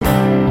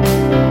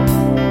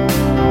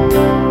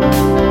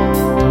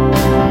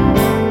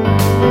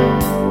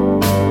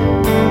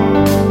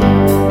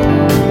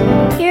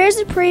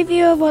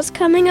what's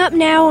coming up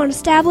now on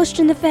Established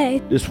in the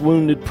Faith. This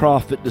wounded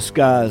prophet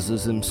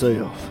disguises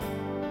himself,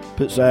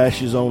 puts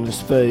ashes on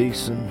his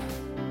face, and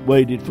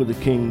waited for the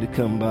king to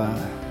come by.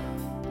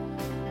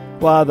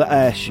 Why the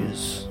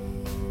ashes?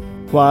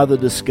 Why the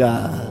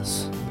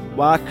disguise?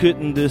 Why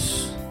couldn't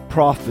this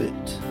prophet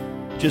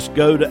just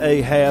go to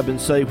Ahab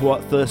and say,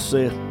 "What thus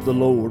saith the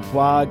Lord"?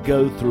 Why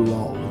go through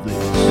all of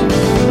this?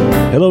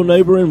 Hello,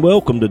 neighbor, and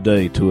welcome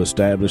today to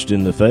Established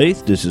in the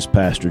Faith. This is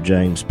Pastor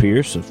James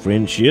Pierce of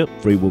Friendship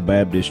Free Will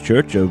Baptist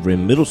Church over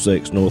in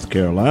Middlesex, North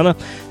Carolina,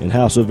 and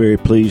how so very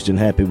pleased and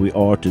happy we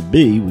are to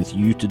be with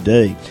you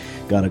today.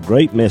 Got a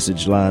great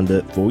message lined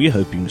up for you.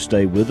 Hope you can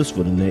stay with us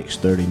for the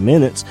next 30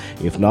 minutes.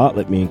 If not,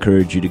 let me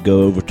encourage you to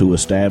go over to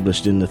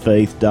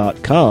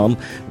establishedinthefaith.com.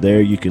 There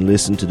you can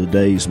listen to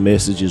today's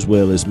message as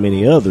well as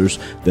many others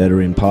that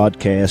are in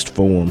podcast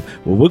form.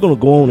 Well, we're going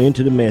to go on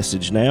into the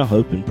message now.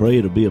 Hope and pray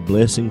it'll be a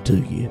blessing to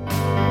you.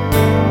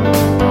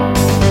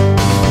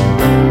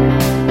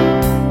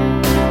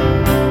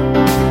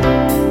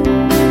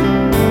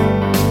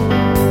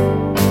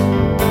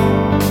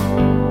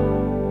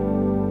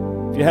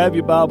 If you have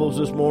your Bibles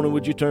this morning,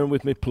 would you turn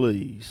with me,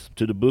 please,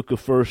 to the book of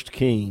 1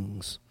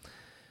 Kings.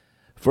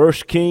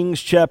 1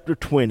 Kings chapter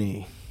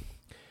 20,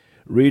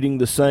 reading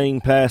the same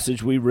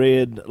passage we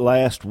read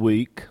last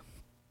week,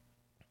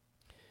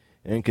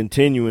 and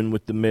continuing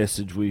with the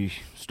message we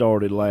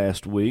started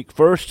last week.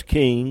 1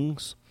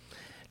 Kings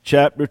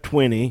chapter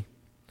 20,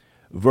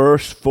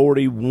 verse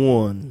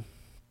 41.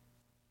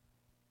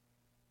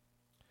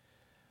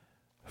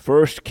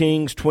 1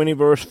 Kings 20,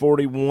 verse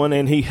 41,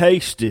 "And he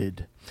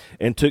hasted,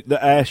 and took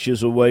the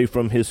ashes away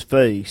from his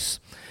face.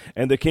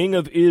 And the king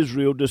of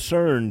Israel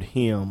discerned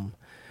him,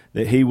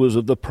 that he was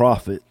of the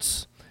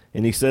prophets.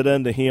 And he said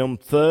unto him,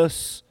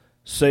 Thus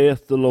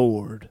saith the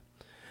Lord,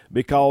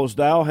 because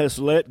thou hast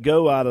let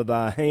go out of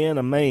thy hand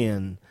a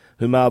man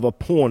whom I have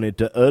appointed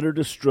to utter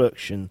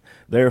destruction,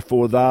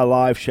 therefore thy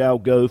life shall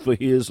go for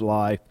his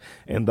life,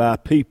 and thy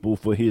people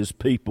for his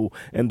people.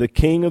 And the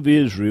king of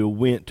Israel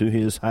went to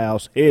his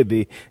house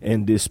heavy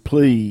and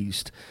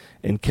displeased,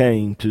 and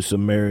came to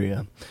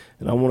Samaria."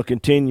 And I want to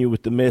continue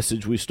with the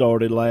message we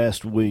started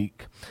last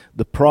week,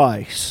 the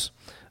price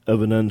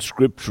of an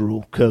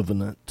unscriptural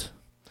covenant.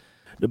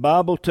 The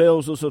Bible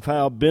tells us of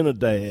how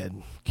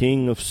Ben-hadad,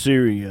 king of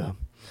Syria,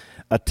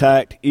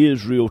 attacked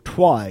Israel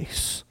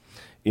twice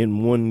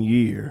in 1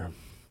 year.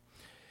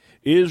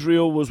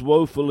 Israel was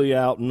woefully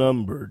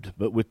outnumbered,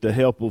 but with the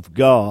help of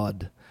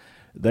God,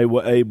 they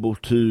were able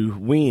to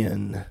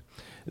win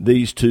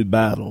these two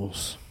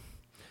battles.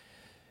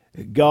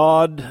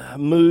 God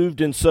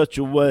moved in such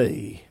a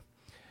way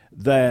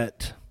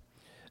that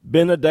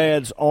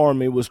Ben-hadad's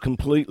army was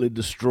completely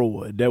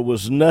destroyed. There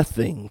was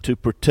nothing to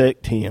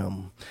protect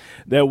him.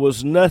 There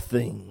was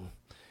nothing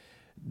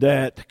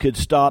that could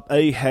stop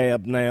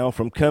Ahab now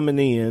from coming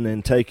in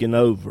and taking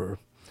over,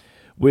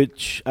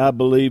 which I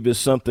believe is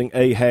something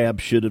Ahab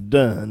should have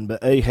done,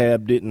 but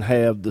Ahab didn't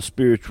have the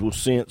spiritual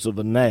sense of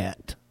a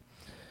gnat.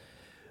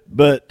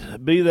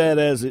 But be that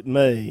as it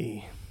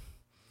may,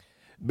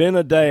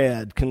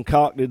 Ben-hadad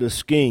concocted a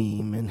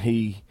scheme, and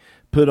he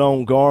put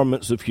on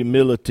garments of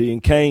humility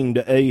and came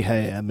to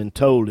Ahab and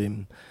told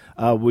him,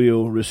 "I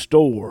will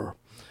restore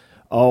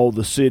all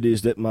the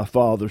cities that my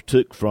father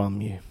took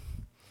from you."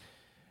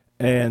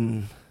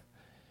 And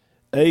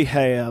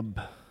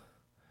Ahab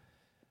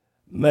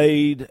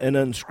made an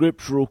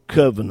unscriptural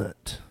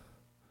covenant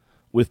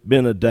with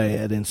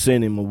Ben-hadad and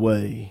sent him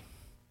away.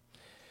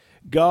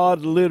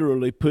 God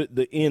literally put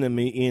the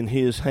enemy in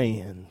his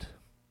hand.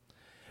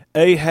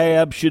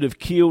 Ahab should have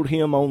killed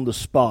him on the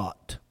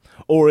spot,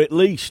 or at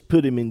least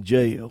put him in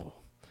jail.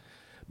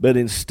 But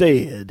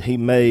instead, he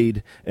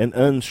made an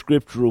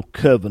unscriptural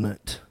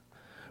covenant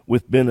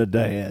with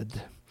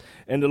Ben-hadad.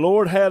 And the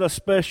Lord had a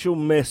special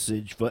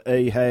message for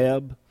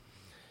Ahab,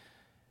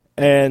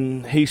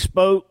 and he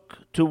spoke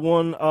to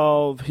one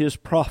of his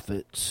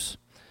prophets,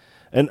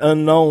 an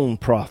unknown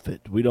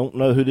prophet. We don't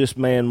know who this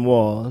man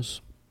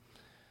was.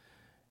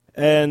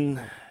 And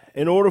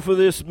in order for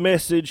this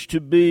message to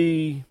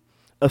be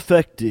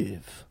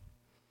effective,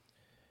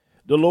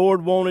 the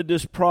Lord wanted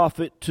this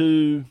prophet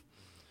to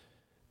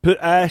put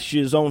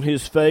ashes on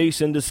his face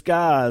and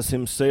disguise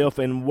himself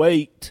and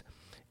wait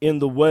in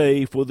the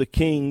way for the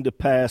king to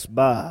pass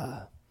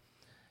by.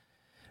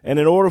 And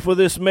in order for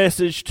this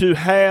message to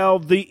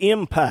have the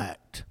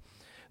impact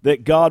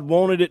that God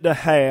wanted it to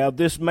have,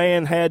 this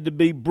man had to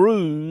be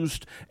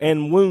bruised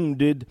and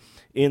wounded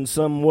in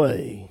some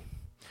way.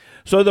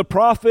 So the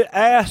prophet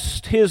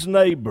asked his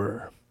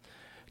neighbor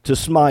to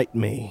smite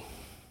me.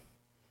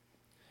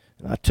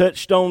 I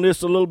touched on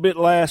this a little bit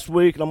last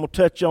week, and I'm going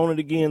to touch on it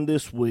again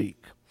this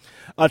week.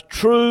 A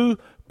true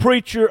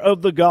preacher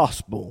of the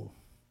gospel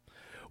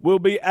will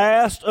be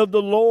asked of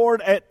the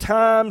Lord at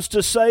times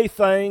to say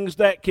things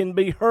that can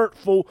be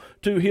hurtful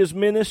to his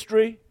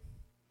ministry,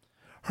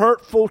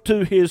 hurtful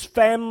to his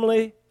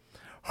family,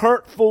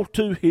 hurtful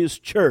to his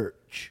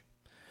church.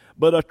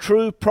 But a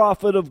true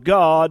prophet of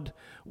God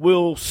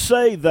will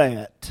say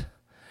that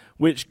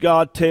which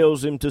God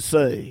tells him to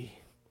say.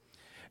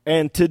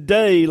 And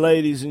today,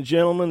 ladies and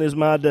gentlemen, is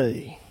my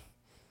day.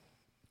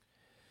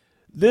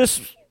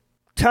 This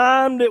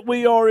time that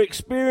we are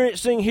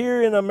experiencing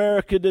here in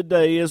America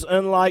today is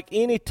unlike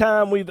any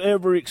time we've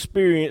ever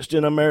experienced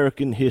in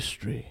American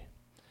history.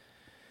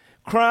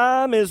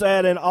 Crime is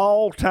at an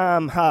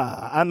all-time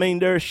high. I mean,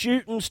 there are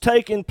shootings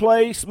taking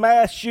place,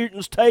 mass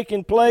shootings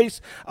taking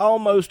place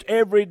almost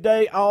every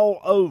day all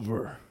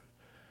over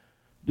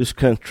this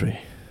country.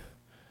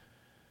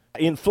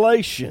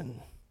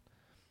 Inflation.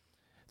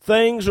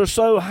 Things are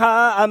so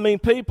high, I mean,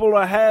 people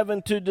are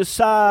having to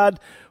decide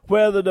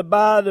whether to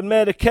buy the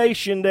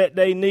medication that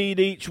they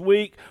need each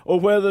week or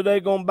whether they're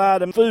going to buy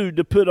the food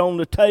to put on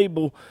the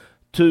table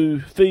to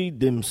feed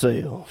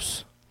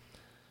themselves.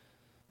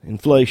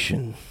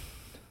 Inflation.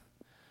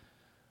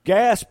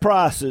 Gas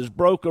prices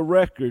broke a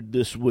record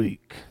this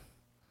week,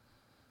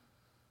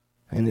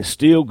 and it's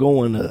still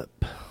going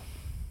up.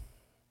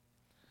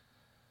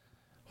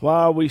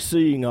 Why are we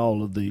seeing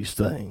all of these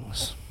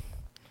things?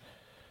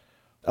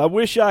 I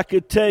wish I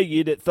could tell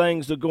you that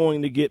things are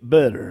going to get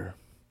better.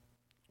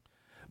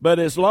 But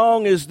as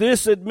long as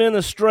this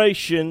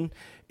administration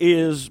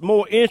is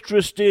more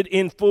interested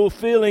in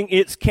fulfilling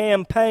its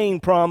campaign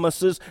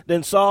promises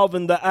than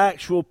solving the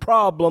actual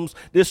problems,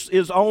 this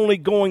is only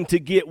going to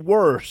get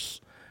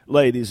worse,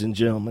 ladies and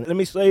gentlemen. Let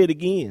me say it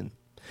again.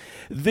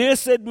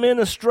 This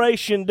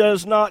administration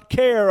does not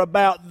care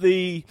about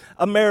the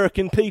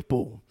American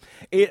people.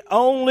 It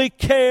only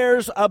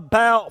cares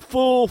about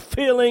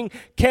fulfilling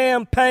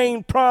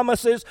campaign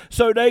promises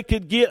so they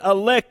could get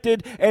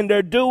elected, and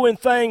they're doing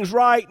things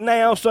right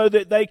now so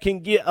that they can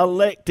get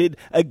elected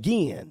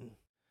again.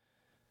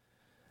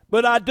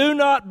 But I do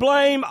not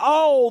blame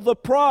all the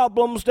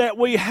problems that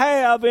we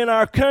have in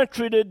our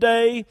country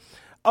today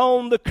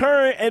on the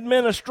current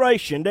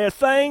administration. There are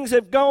things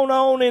that have gone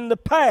on in the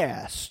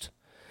past.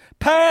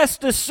 Past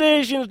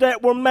decisions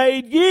that were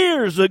made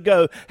years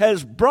ago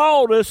has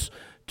brought us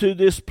to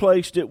this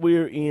place that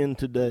we're in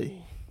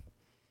today.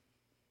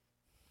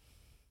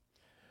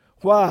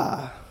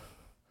 Why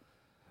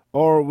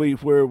are we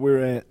where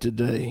we're at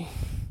today?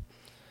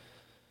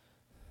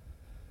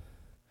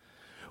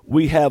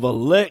 We have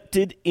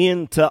elected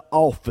into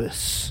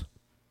office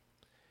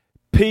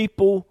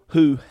people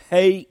who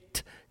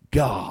hate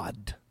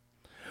God.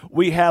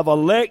 We have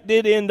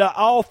elected into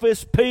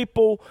office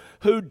people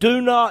who do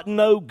not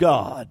know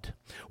God.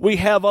 We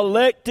have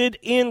elected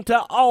into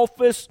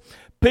office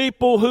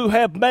people who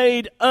have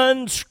made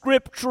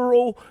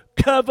unscriptural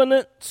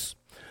covenants,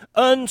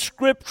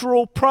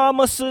 unscriptural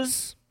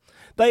promises.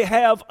 They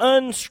have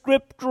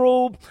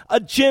unscriptural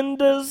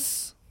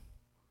agendas.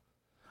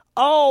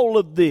 All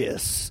of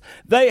this.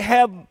 They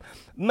have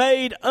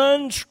made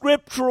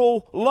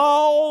unscriptural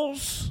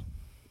laws,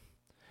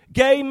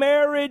 gay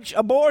marriage,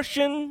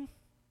 abortion.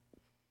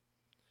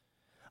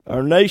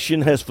 Our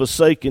nation has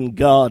forsaken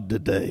God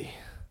today.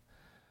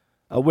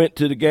 I went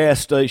to the gas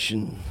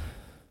station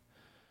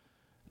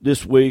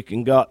this week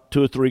and got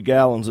 2 or 3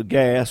 gallons of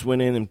gas.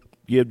 Went in and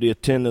gave the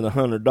attendant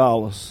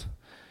 $100.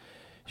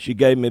 She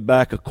gave me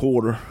back a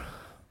quarter.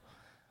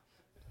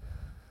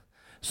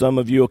 Some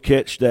of you will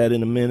catch that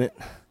in a minute.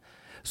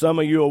 Some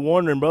of you are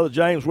wondering, Brother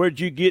James, where'd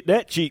you get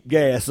that cheap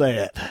gas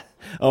at?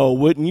 Oh,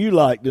 wouldn't you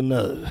like to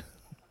know?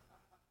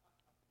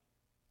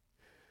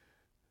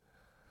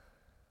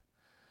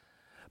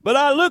 But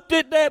I looked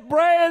at that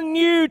brand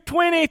new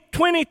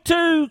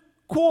 2022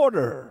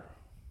 quarter.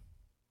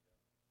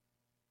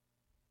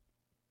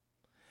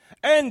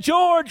 And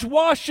George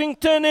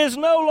Washington is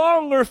no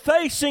longer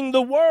facing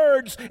the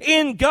words,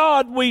 "In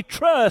God we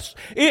trust."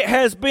 It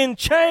has been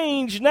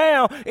changed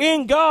now.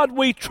 "In God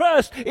we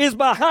trust" is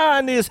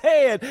behind his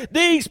head.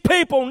 These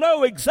people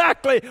know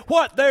exactly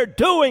what they're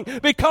doing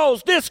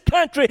because this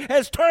country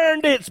has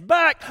turned its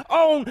back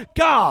on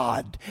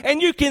God.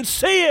 And you can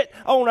see it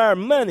on our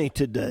money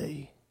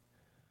today.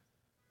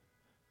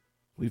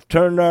 We've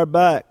turned our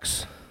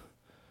backs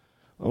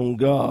on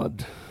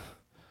God.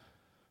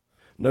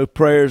 No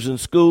prayers in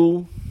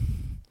school.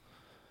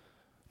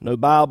 No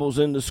Bibles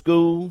in the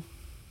school.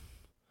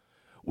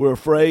 We're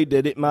afraid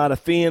that it might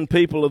offend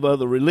people of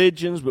other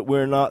religions, but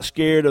we're not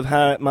scared of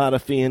how it might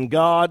offend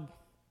God.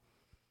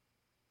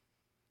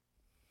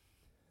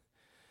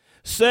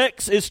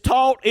 Sex is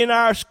taught in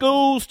our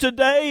schools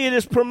today. It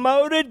is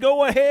promoted.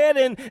 Go ahead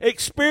and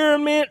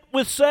experiment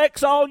with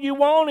sex all you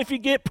want. If you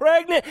get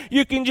pregnant,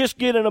 you can just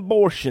get an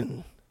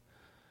abortion.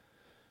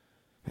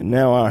 And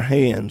now our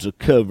hands are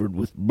covered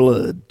with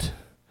blood.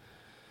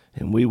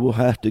 And we will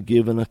have to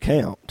give an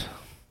account,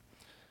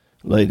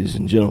 ladies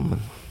and gentlemen.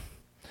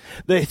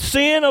 The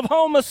sin of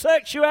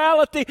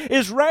homosexuality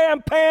is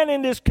rampant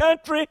in this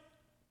country.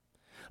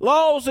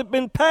 Laws have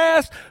been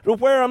passed to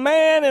where a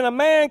man and a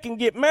man can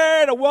get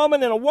married, a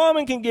woman and a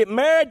woman can get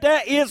married.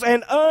 That is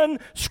an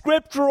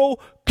unscriptural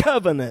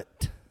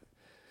covenant.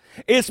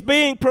 It's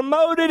being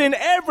promoted in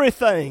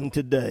everything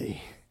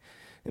today,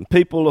 and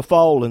people are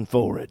falling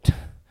for it.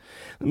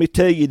 Let me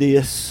tell you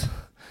this.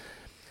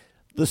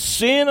 The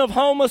sin of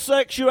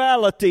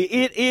homosexuality,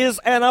 it is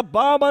an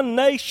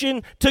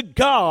abomination to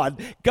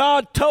God.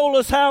 God told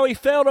us how He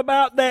felt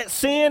about that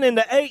sin in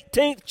the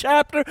 18th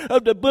chapter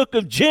of the book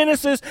of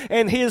Genesis,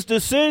 and His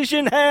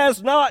decision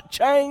has not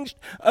changed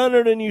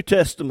under the New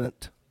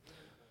Testament.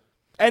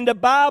 And the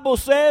Bible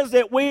says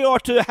that we are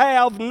to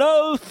have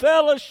no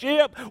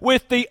fellowship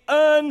with the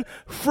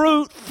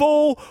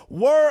unfruitful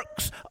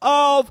works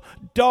of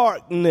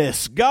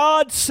darkness.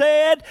 God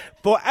said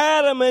for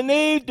Adam and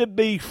Eve to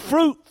be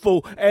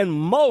fruitful and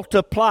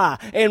multiply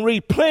and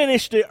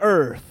replenish the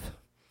earth.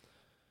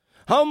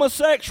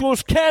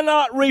 Homosexuals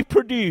cannot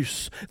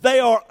reproduce. They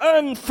are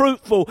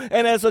unfruitful.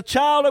 And as a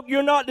child,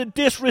 you're not to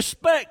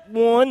disrespect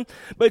one,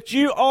 but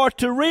you are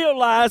to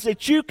realize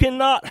that you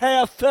cannot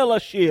have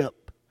fellowship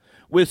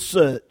with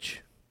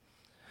such.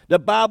 The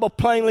Bible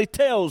plainly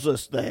tells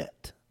us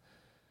that.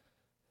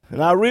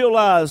 And I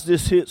realize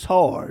this hits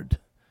hard.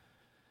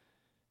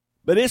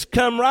 But it's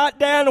come right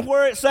down to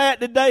where it's at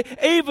today.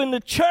 Even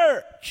the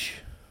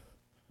church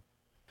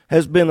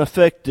has been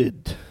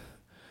affected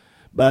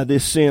by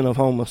this sin of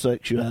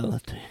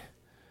homosexuality.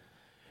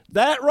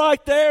 That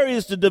right there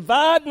is the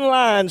dividing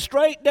line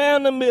straight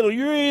down the middle.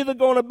 You're either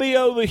going to be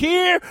over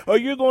here or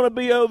you're going to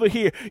be over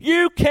here.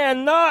 You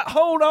cannot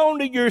hold on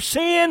to your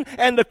sin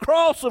and the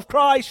cross of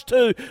Christ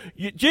too.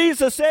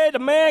 Jesus said a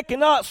man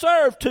cannot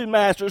serve two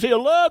masters.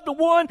 He'll love the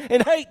one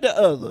and hate the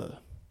other.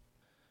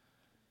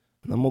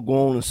 And I'm going to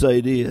go on and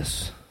say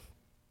this.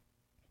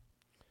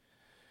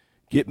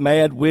 Get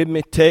mad with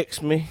me,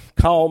 text me,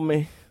 call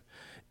me,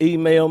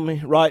 email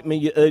me, write me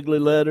your ugly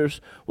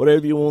letters,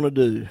 whatever you want to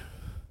do.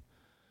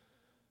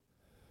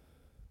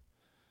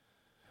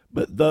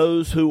 But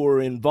those who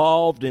are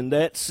involved in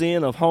that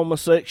sin of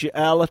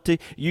homosexuality,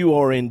 you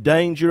are in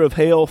danger of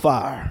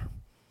hellfire.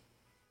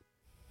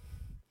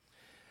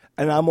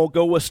 And I'm going to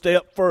go a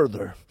step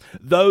further.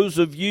 Those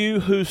of you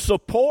who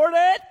support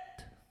it,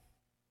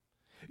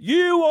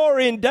 you are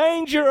in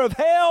danger of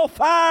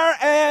hellfire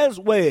as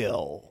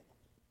well.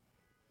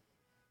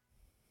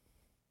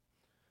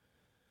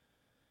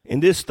 In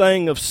this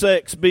thing of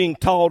sex being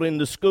taught in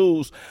the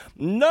schools,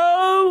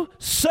 no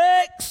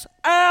sex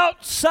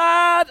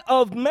outside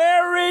of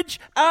marriage.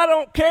 I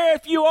don't care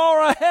if you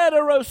are a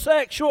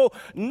heterosexual.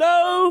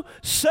 No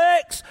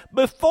sex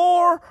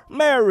before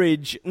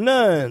marriage.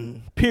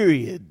 None.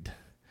 Period.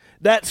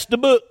 That's the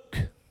book.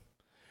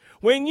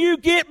 When you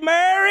get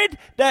married,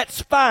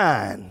 that's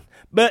fine.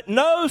 But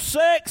no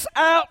sex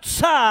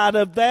outside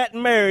of that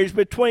marriage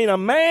between a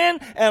man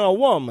and a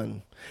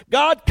woman.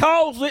 God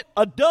calls it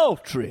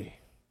adultery.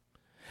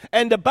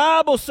 And the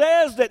Bible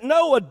says that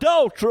no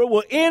adulterer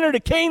will enter the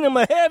kingdom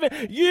of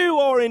heaven. You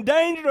are in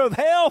danger of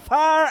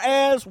hellfire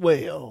as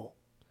well.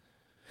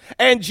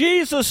 And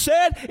Jesus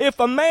said, if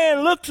a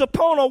man looks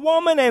upon a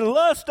woman and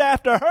lusts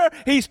after her,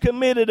 he's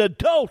committed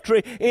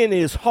adultery in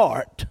his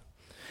heart.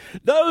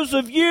 Those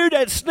of you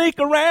that sneak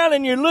around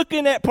and you're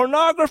looking at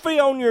pornography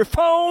on your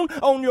phone,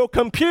 on your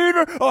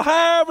computer, or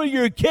however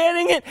you're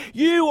getting it,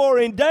 you are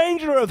in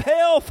danger of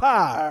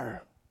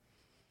hellfire.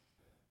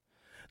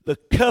 The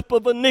cup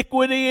of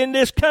iniquity in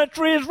this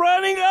country is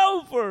running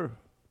over.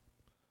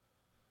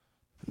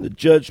 The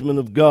judgment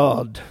of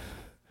God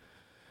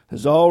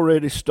has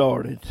already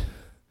started.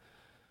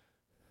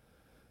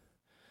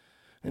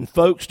 And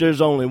folks,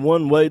 there's only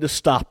one way to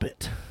stop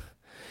it.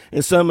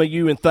 And some of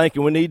you are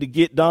thinking we need to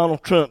get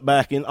Donald Trump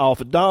back in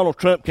office. Donald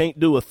Trump can't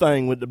do a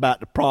thing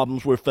about the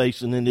problems we're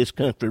facing in this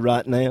country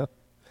right now.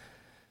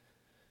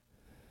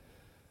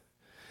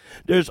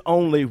 There's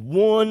only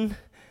one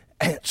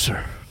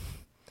answer.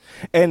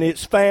 And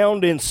it's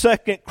found in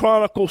 2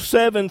 Chronicles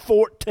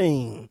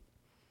 7:14.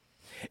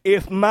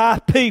 If my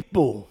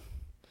people,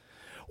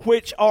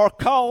 which are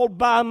called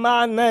by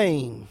my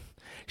name,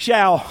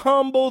 shall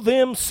humble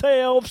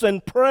themselves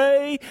and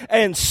pray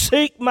and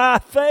seek my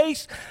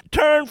face,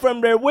 turn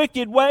from their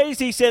wicked ways,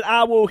 he said,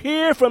 I will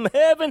hear from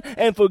heaven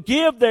and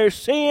forgive their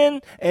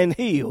sin and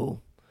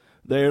heal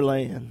their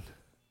land.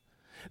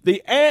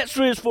 The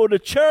answer is for the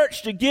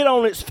church to get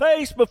on its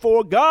face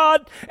before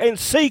God and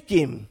seek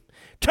Him.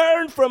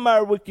 Turn from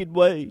our wicked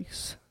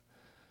ways.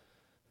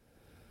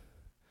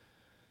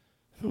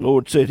 The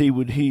Lord said He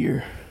would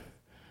hear.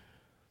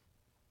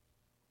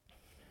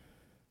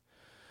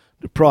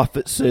 The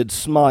prophet said,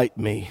 smite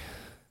me.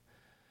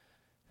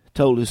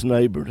 Told his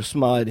neighbor to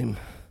smite him.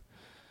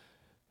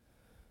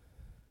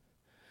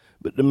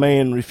 But the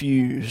man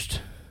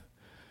refused.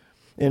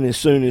 And as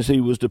soon as he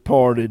was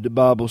departed, the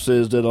Bible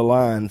says that a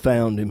lion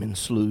found him and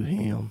slew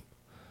him.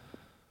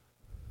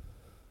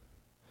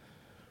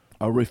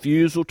 A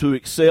refusal to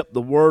accept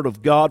the Word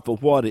of God for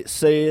what it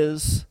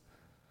says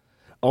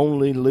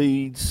only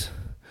leads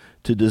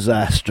to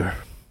disaster.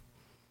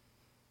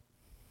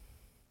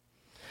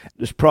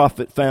 This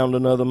prophet found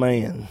another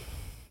man.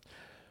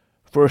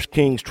 1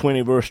 Kings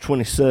 20 verse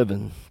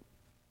 27.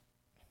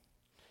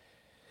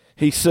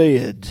 He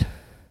said,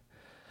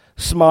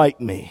 smite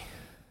me.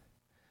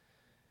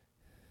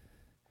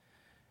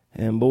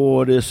 And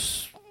boy,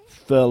 this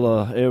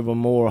fella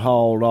evermore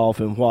hauled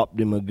off and whopped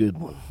him a good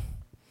one.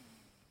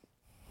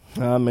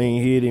 I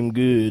mean, hit him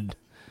good.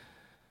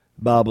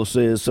 Bible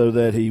says so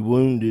that he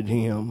wounded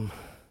him.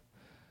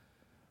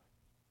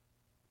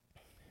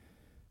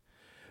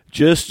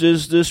 Just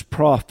as this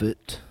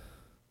prophet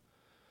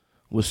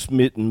was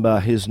smitten by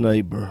his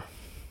neighbor,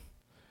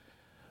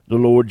 the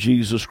Lord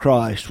Jesus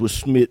Christ was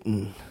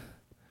smitten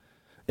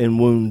and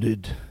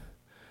wounded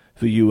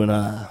for you and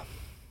I.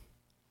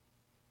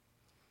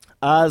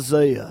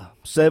 Isaiah,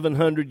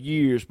 700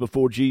 years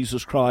before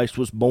Jesus Christ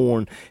was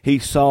born, he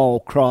saw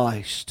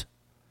Christ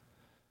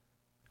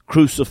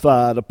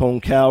crucified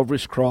upon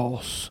Calvary's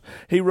cross.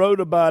 He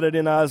wrote about it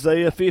in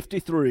Isaiah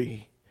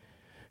 53,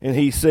 and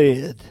he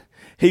said,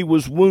 He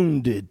was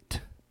wounded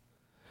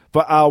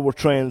for our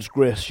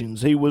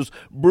transgressions. He was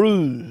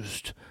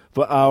bruised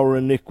for our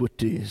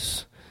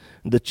iniquities.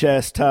 The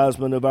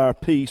chastisement of our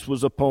peace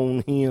was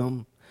upon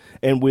him,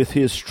 and with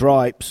his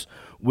stripes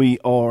we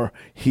are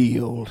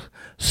healed.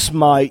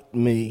 Smite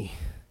me,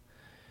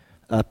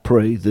 I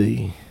pray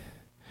thee.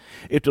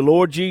 If the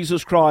Lord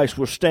Jesus Christ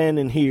were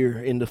standing here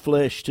in the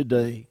flesh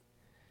today,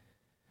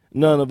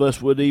 none of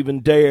us would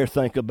even dare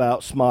think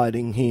about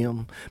smiting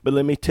him. But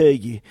let me tell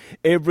you,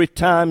 every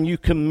time you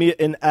commit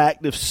an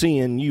act of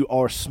sin, you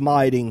are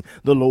smiting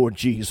the Lord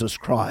Jesus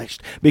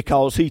Christ,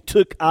 because he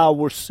took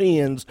our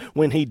sins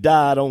when he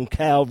died on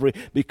Calvary,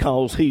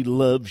 because he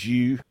loves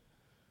you.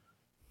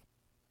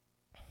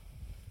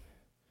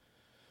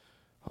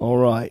 All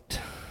right.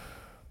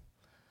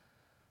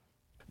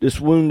 This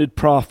wounded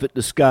prophet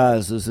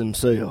disguises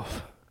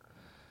himself,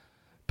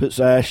 puts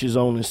ashes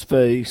on his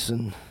face,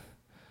 and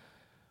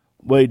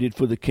waited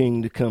for the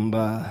king to come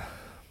by.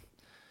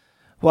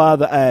 Why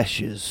the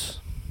ashes?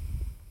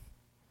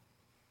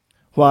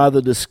 Why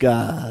the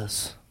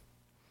disguise?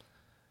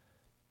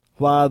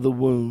 Why the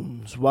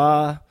wounds?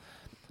 Why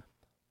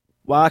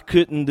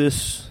couldn't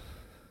this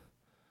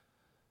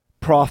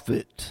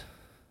prophet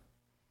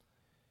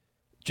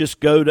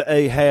just go to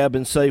Ahab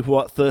and say,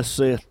 What thus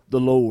saith the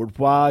Lord?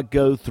 Why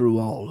go through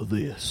all of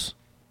this?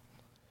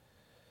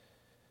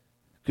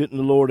 Couldn't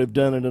the Lord have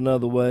done it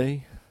another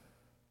way?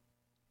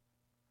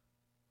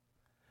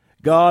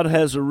 God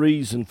has a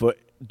reason for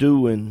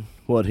doing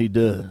what he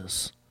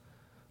does.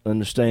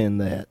 Understand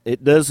that.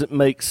 It doesn't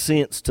make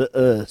sense to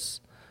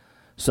us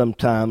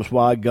sometimes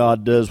why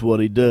God does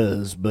what he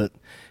does, but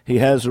he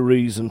has a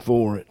reason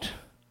for it.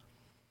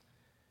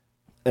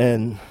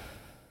 And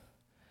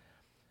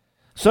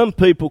some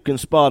people can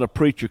spot a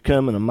preacher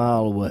coming a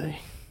mile away.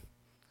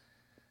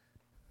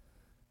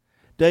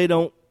 They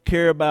don't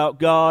care about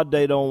God.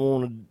 They don't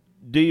want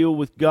to deal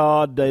with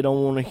God. They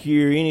don't want to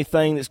hear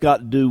anything that's got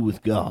to do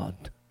with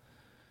God.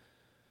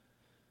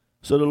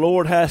 So the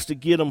Lord has to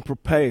get them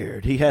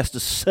prepared. He has to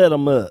set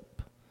them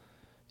up,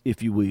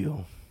 if you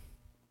will.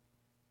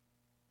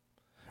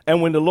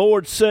 And when the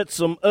Lord sets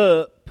them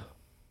up,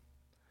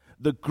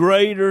 the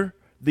greater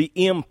the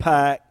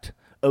impact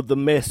of the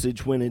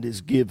message when it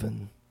is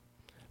given.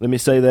 Let me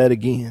say that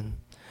again.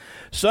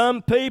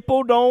 Some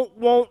people don't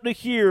want to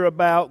hear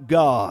about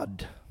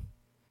God.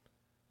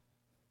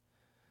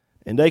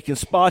 And they can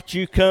spot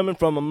you coming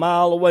from a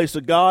mile away, so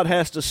God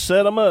has to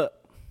set them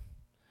up.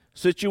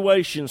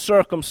 Situations,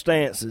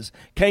 circumstances,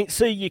 can't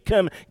see you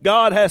coming.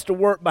 God has to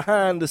work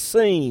behind the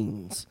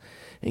scenes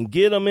and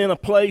get them in a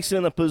place,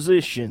 in a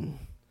position.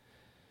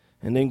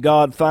 And then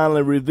God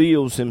finally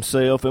reveals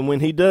himself, and when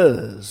he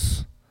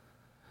does,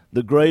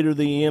 the greater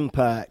the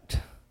impact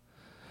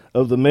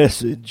of the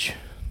message.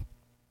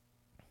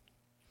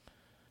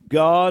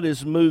 God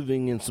is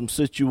moving in some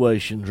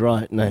situations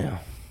right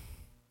now.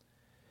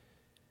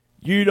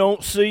 You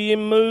don't see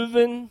him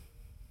moving.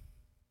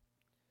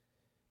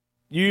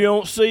 You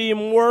don't see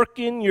him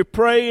working. You're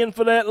praying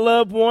for that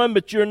loved one,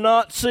 but you're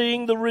not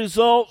seeing the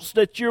results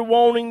that you're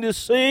wanting to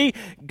see.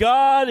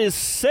 God is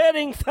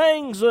setting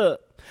things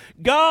up.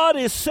 God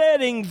is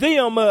setting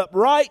them up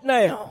right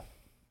now.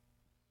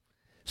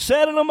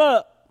 Setting them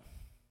up.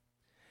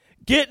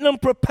 Getting them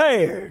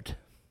prepared.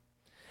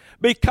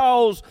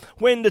 Because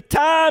when the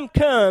time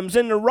comes,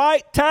 in the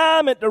right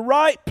time, at the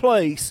right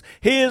place,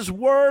 his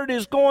word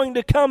is going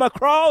to come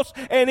across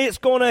and it's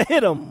going to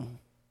hit them.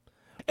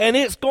 And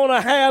it's going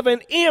to have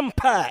an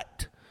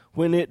impact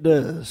when it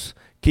does.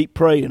 Keep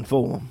praying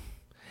for them.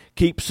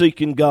 Keep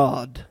seeking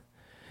God.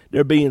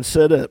 They're being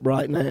set up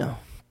right now.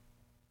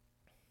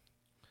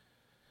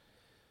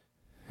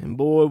 And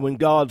boy, when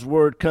God's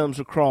word comes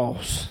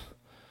across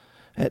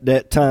at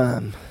that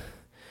time,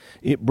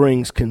 it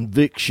brings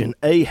conviction.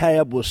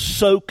 Ahab was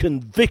so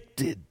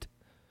convicted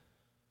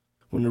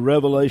when the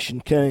revelation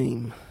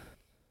came.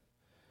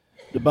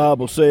 The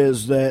Bible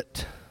says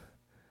that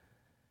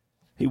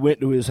he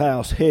went to his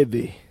house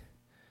heavy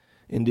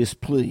and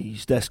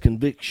displeased. That's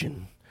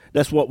conviction.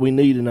 That's what we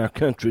need in our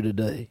country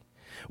today.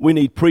 We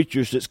need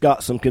preachers that's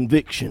got some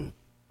conviction.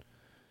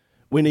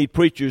 We need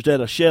preachers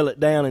that'll shell it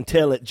down and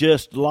tell it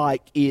just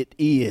like it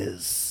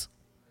is,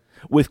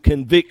 with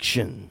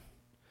conviction.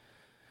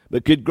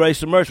 But good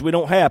grace and mercy, we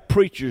don't have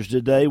preachers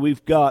today.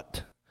 We've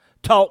got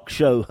talk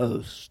show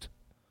hosts.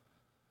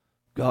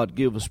 God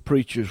give us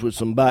preachers with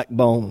some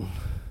backbone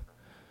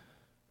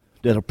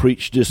that'll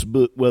preach this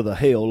book whether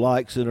hell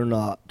likes it or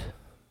not.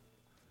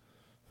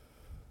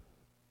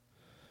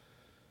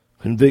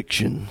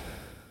 Conviction.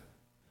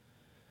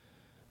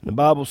 The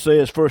Bible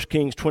says, 1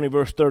 Kings 20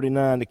 verse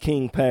 39, the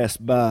king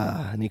passed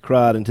by, and he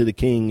cried unto the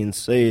king and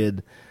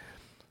said,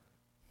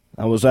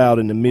 I was out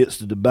in the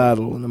midst of the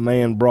battle, and a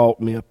man brought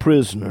me a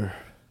prisoner.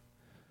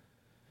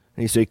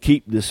 And he said,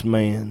 keep this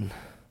man.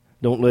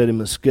 Don't let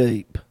him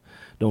escape.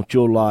 Don't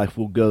your life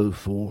will go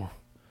for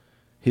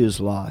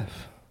his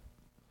life.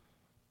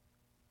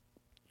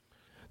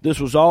 This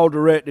was all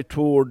directed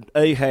toward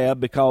Ahab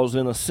because,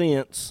 in a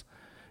sense,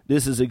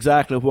 this is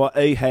exactly what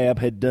Ahab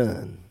had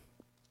done.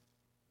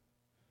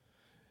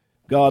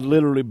 God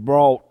literally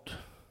brought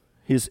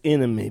his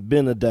enemy,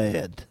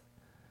 Ben-Hadad,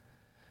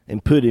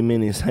 and put him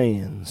in his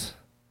hands,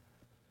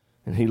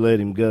 and he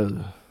let him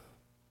go.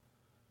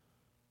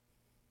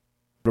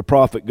 The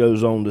prophet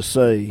goes on to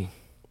say,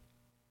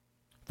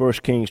 1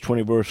 Kings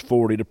 20 verse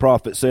 40, the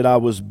prophet said, I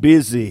was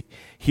busy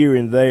here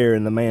and there,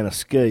 and the man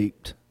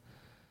escaped.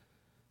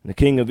 And the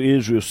king of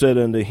Israel said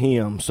unto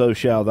him, so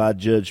shall thy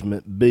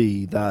judgment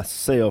be.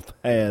 Thyself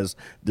has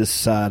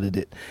decided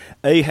it.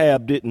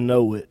 Ahab didn't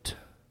know it,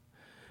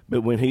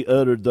 but when he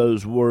uttered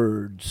those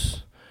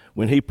words,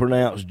 when he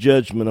pronounced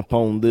judgment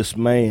upon this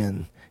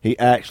man, he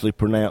actually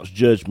pronounced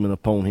judgment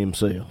upon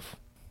himself.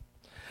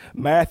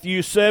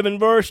 Matthew 7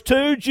 verse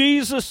 2,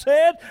 Jesus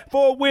said,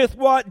 for with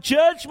what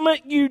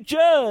judgment you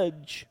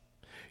judge,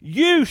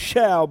 you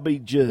shall be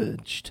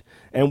judged.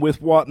 And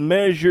with what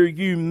measure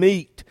you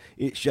mete,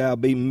 it shall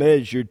be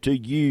measured to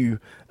you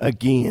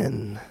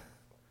again.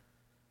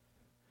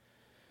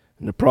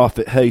 And the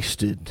prophet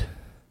hasted.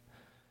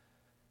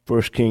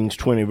 1 Kings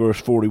 20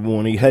 verse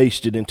 41, he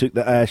hasted and took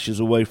the ashes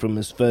away from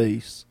his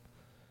face.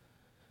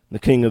 The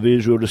king of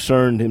Israel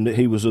discerned him that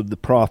he was of the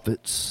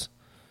prophets,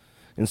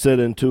 and said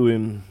unto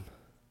him,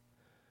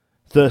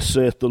 thus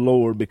saith the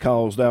Lord,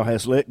 because thou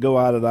hast let go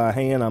out of thy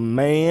hand a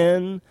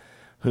man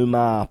whom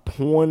I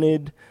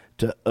appointed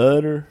to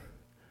utter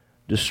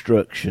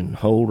destruction.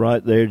 Hold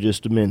right there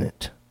just a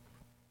minute.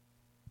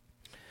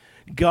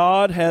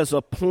 God has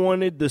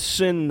appointed the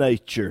sin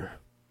nature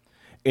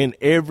in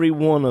every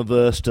one of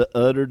us to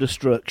utter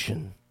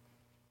destruction.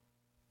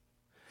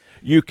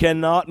 You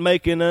cannot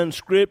make an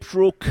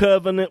unscriptural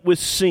covenant with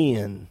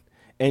sin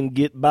and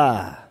get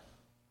by.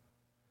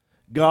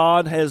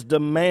 God has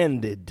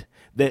demanded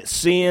that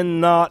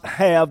sin not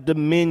have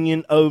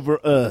dominion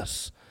over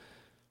us.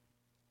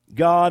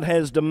 God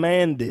has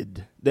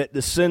demanded that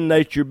the sin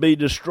nature be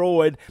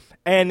destroyed,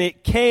 and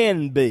it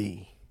can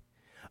be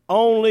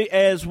only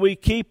as we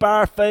keep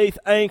our faith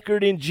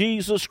anchored in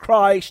Jesus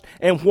Christ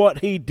and what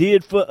He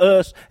did for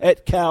us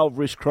at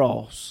Calvary's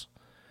cross.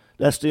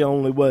 That's the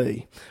only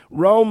way.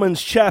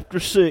 Romans chapter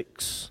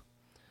 6.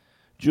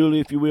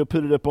 Julie, if you will,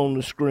 put it up on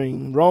the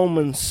screen.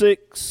 Romans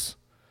 6,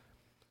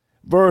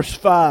 verse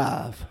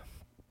 5.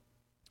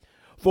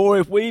 For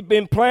if we've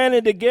been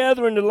planted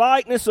together in the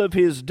likeness of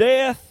His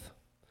death,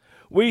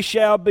 we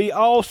shall be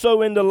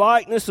also in the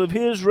likeness of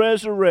His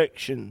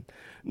resurrection,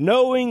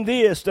 knowing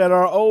this, that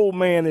our old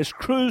man is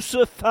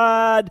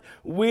crucified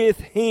with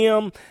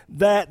Him,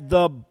 that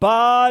the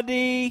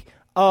body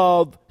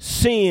of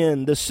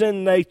sin, the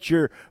sin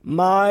nature,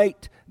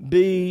 might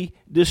be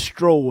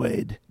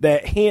destroyed,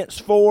 that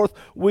henceforth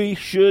we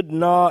should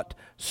not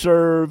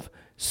serve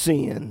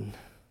sin.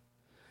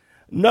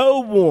 No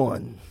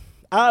one,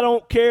 I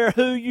don't care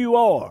who you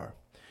are,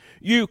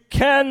 you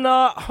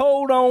cannot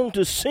hold on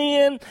to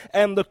sin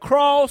and the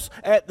cross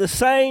at the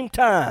same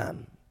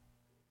time.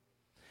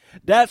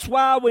 That's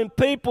why when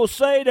people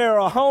say they're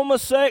a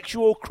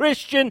homosexual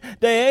Christian,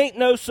 there ain't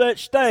no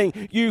such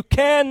thing. You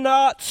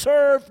cannot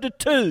serve the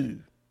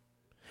two.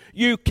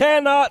 You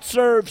cannot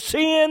serve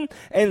sin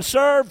and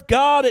serve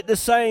God at the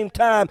same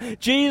time.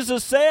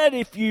 Jesus said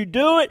if you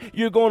do it,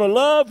 you're going to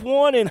love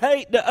one and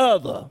hate the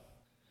other.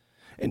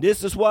 And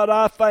this is what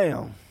I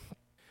found.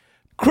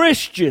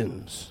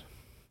 Christians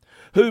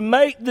who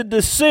make the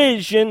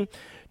decision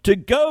to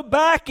go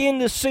back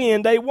into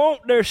sin, they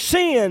want their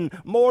sin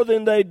more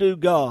than they do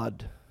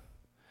God.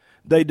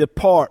 They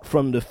depart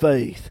from the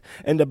faith.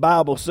 And the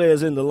Bible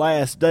says in the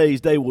last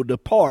days they will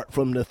depart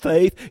from the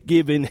faith,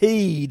 giving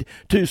heed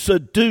to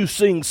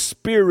seducing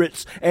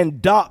spirits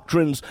and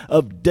doctrines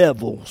of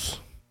devils.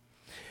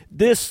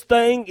 This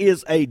thing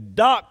is a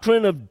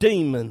doctrine of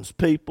demons,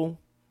 people,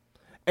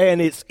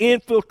 and it's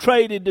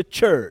infiltrated the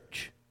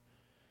church.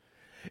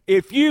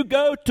 If you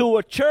go to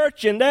a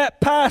church and that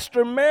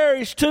pastor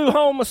marries two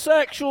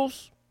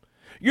homosexuals,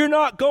 you're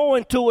not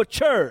going to a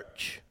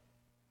church.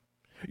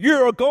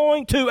 You're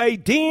going to a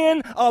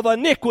den of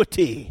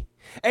iniquity,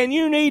 and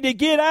you need to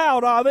get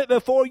out of it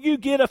before you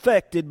get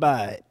affected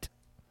by it.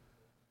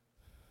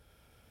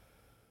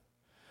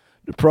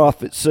 The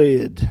prophet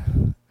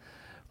said,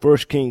 1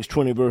 Kings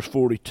 20 verse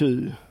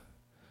 42,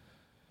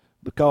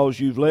 because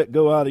you've let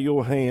go out of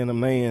your hand a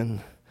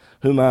man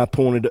whom I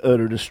appointed to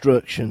utter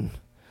destruction,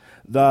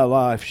 thy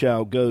life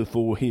shall go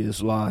for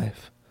his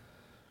life.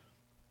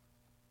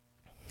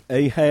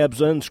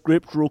 Ahab's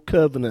unscriptural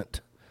covenant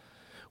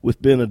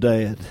with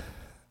Ben-Hadad.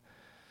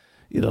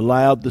 It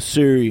allowed the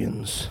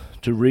Syrians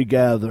to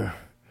regather,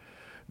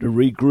 to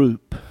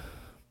regroup,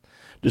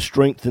 to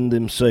strengthen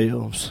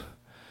themselves.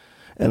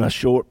 And a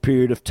short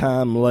period of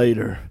time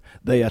later,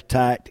 they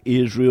attacked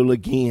Israel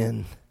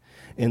again,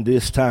 and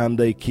this time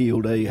they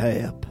killed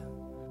Ahab.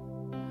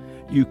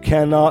 You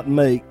cannot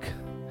make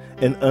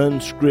an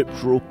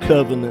unscriptural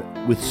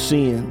covenant with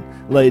sin,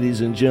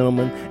 ladies and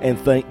gentlemen, and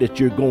think that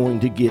you're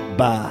going to get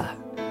by,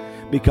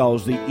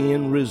 because the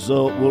end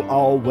result will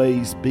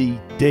always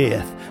be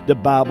death. The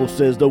Bible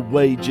says the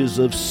wages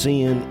of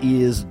sin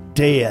is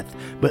death,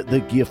 but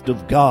the gift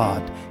of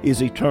God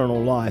is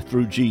eternal life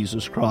through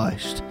Jesus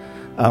Christ,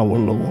 our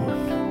Lord.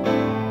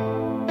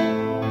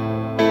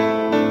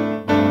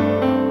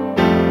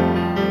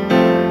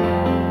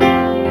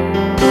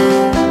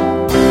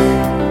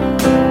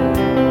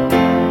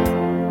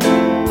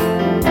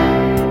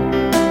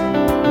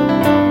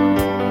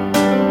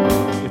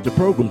 The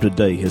program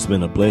today has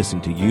been a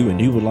blessing to you,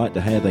 and you would like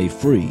to have a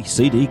free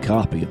CD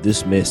copy of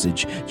this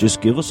message,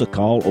 just give us a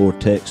call or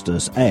text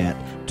us at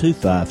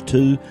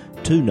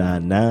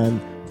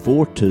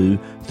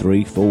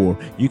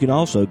 252-299-4234. You can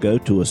also go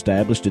to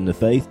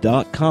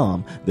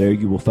establishedinthefaith.com. There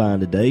you will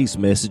find today's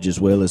message as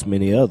well as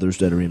many others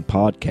that are in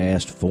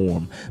podcast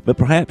form. But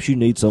perhaps you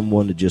need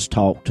someone to just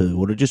talk to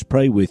or to just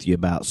pray with you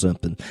about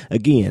something.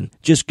 Again,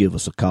 just give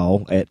us a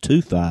call at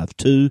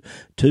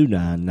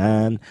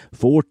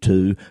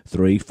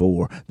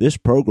 252-299-4234. This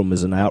program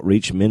is an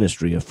outreach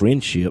ministry of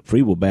Friendship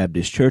Free Will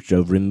Baptist Church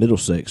over in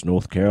Middlesex,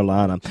 North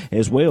Carolina.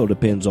 As well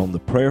depends on the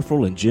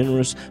prayerful and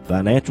generous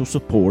financial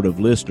support of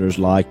listeners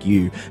like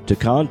you. To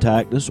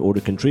contact us or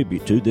to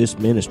contribute to this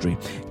ministry,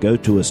 go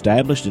to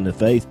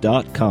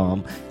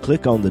establishedinthefaith.com,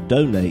 click on the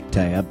Donate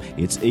tab.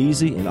 It's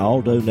easy, and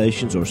all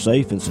donations are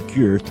safe and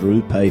secure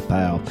through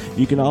PayPal.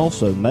 You can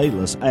also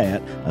mail us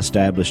at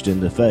Established in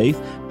the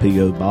Faith,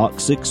 P.O.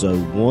 Box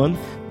 601,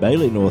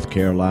 Bailey, North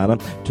Carolina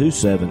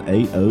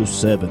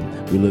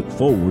 27807. We look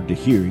forward to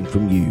hearing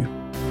from you.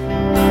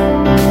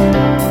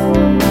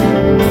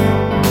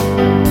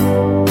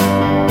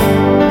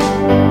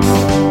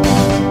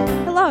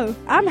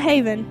 I'm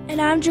Haven.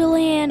 And I'm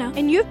Juliana.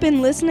 And you've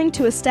been listening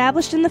to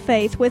Established in the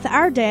Faith with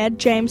our dad,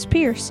 James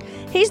Pierce.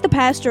 He's the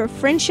pastor of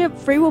Friendship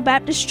Free Will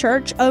Baptist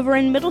Church over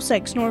in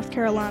Middlesex, North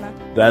Carolina.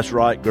 That's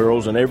right,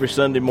 girls. And every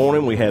Sunday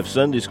morning we have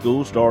Sunday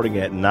school starting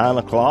at 9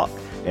 o'clock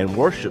and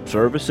worship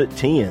service at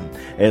 10,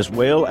 as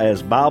well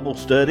as Bible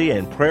study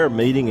and prayer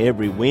meeting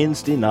every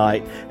Wednesday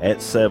night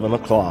at 7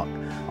 o'clock.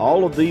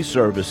 All of these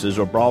services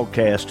are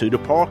broadcast to the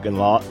parking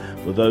lot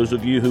for those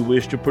of you who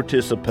wish to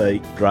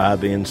participate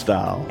drive-in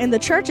style. And the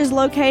church is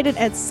located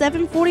at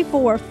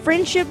 744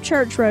 Friendship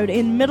Church Road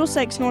in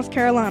Middlesex, North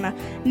Carolina,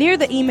 near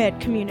the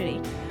EMED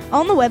community.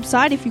 On the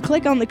website, if you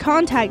click on the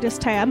Contact Us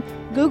tab,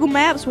 Google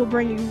Maps will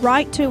bring you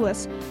right to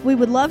us. We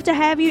would love to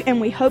have you, and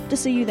we hope to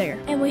see you there.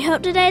 And we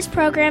hope today's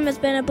program has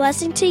been a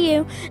blessing to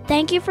you.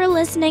 Thank you for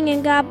listening,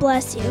 and God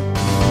bless you.